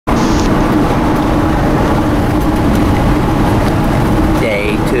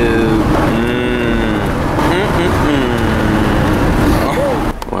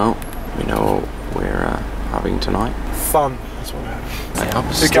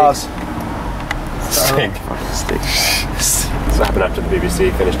stars. Stick. Stick. That's what happened after the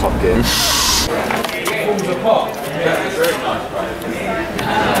BBC finished Top Gear.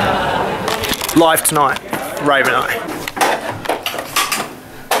 Live tonight, RavenEye.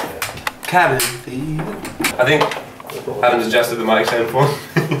 Cabin fever. I think Adam's adjusted the mic sound for.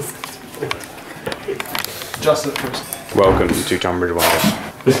 Just at first. Welcome to Tunbridge Wells.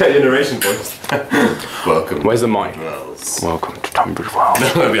 Is that your narration voice? Welcome. Where's the mic? Wells. Welcome to Tunbridge Wells. No,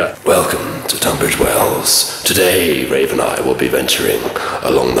 it'll be like, welcome to Tunbridge Wells. Today, RavenEye will be venturing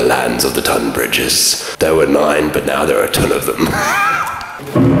along the lands of the Tunbridges. There were 9, but now there are 10 of them.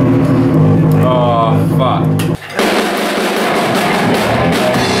 Oh, fuck.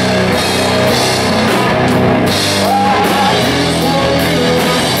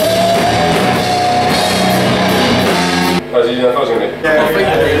 Oh, did you know if I was going to do? Yeah.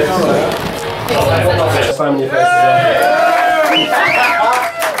 Simon, your face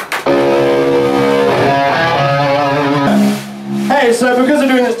Hey, so because we're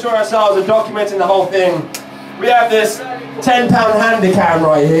doing this tour ourselves and documenting the whole thing, we have this £10 handycam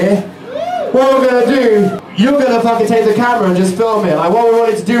right here. What we're gonna do, you're gonna fucking take the camera and just film it. Like what we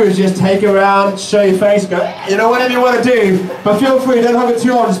wanted to do is just take it around, show your face, go, you know, whatever you want to do. But feel free, don't hug it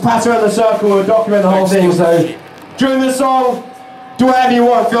too hard, just pass around the circle and document the whole thing. So during this song, do whatever you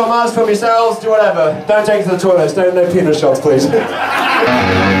want. Film us, film yourselves, do whatever. Don't take it to the toilets, no peanut shots, please.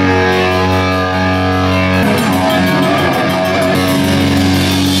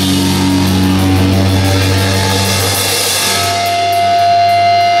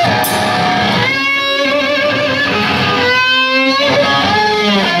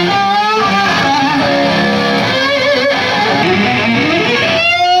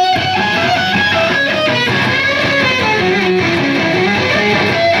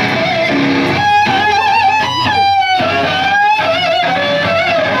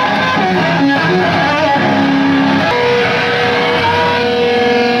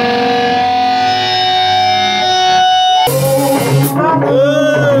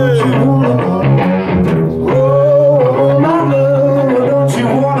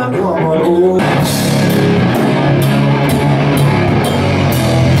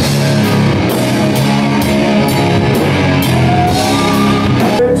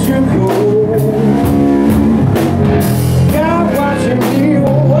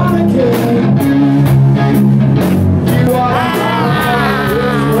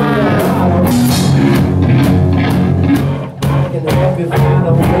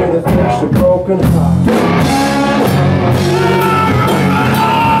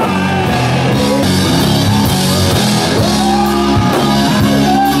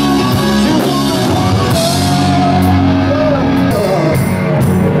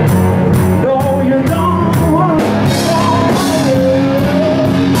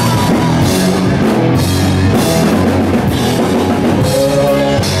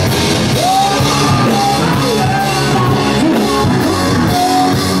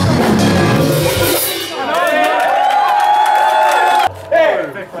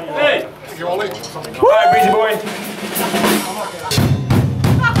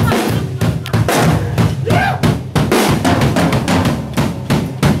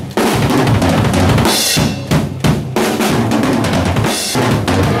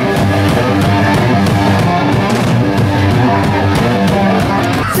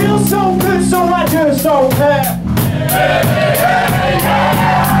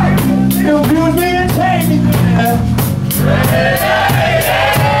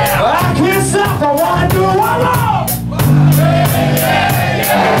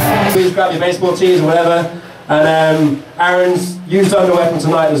 Please grab your baseball tees or whatever. And Aaron's used underwear from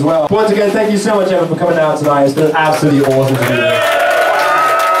tonight as well. Once again, thank you so much, Evan, for coming out tonight. It's been absolutely awesome to be here.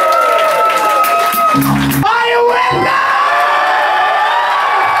 Are you with me?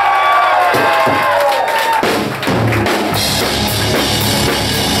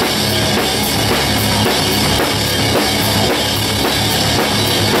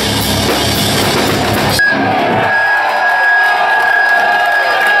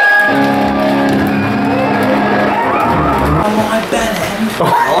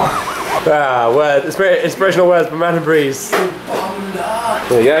 Word. Inspirational words from Man and Breeze. There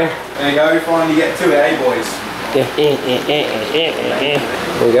you go. There you go, finally get to it, eh boys? There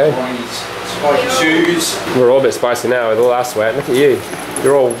you go. Spiky shoes. We're all a bit spicy now with all that sweat. Look at you.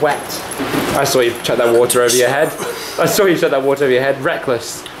 You're all wet. I saw you chuck that water over your head. I saw you chuck that water over your head.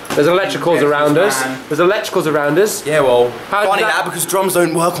 Reckless. There's electricals around us. There's electricals around us. Yeah, well, funny that because drums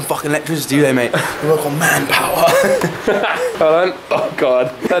don't work on fucking electricity, do they, mate? They work on manpower. Hold on. Oh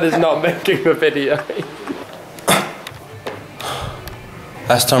god, that is not making the video.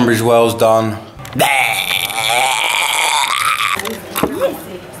 That's Tunbridge Wells done.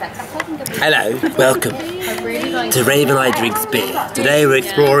 Hello, welcome to RavenEye Drinks Beer. Today we're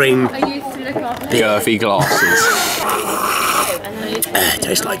exploring girthy glasses.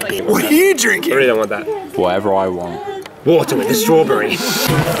 Tastes like beer. What are you drinking? I really don't want that. Whatever I want. Water with a strawberry.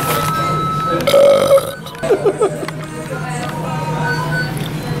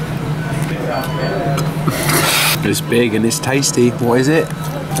 It's big and it's tasty. What is it?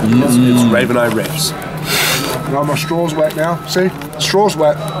 It's RavenEye Rips. Now my straw's wet now. See? Straw's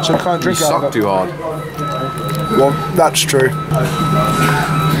wet, so I can't drink You out of suck it. too hard. Well, that's true.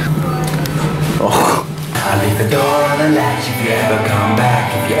 I'll leave the door on the latch if you ever come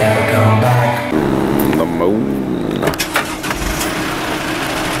back, if you ever come back. The moon.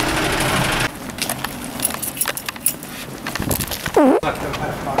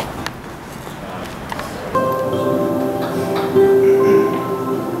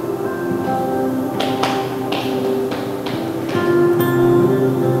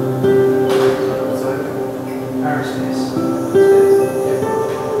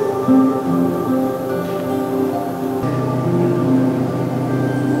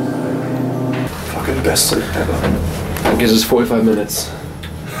 Fucking best soup ever. That gives us 45 minutes.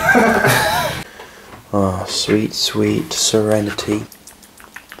 Oh, sweet, sweet serenity.